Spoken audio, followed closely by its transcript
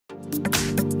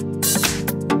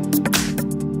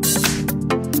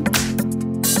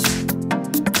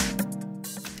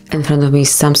In front of me is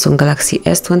Samsung Galaxy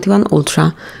S21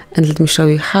 Ultra, and let me show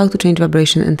you how to change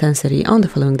vibration intensity on the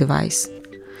following device.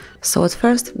 So at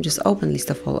first, just open list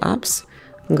of all apps,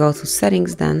 go to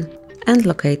settings then, and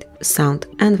locate sound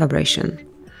and vibration.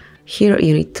 Here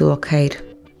you need to locate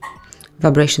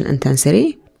vibration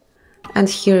intensity, and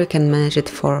here you can manage it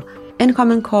for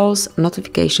incoming calls,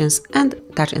 notifications, and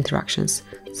touch interactions.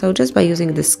 So just by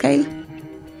using this scale,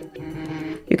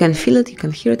 you can feel it, you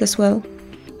can hear it as well,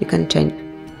 you can change.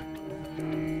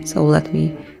 So let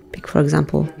me pick, for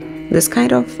example, this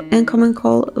kind of incoming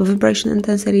call vibration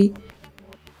intensity.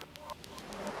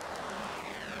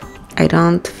 I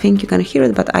don't think you can hear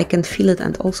it, but I can feel it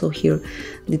and also hear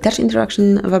the touch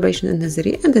interaction vibration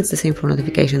intensity, and it's the same for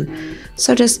notification.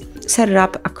 So just set it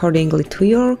up accordingly to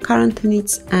your current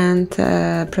needs and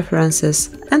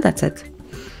preferences, and that's it.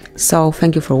 So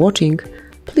thank you for watching.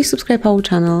 Please subscribe our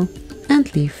channel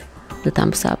and leave the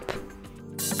thumbs up.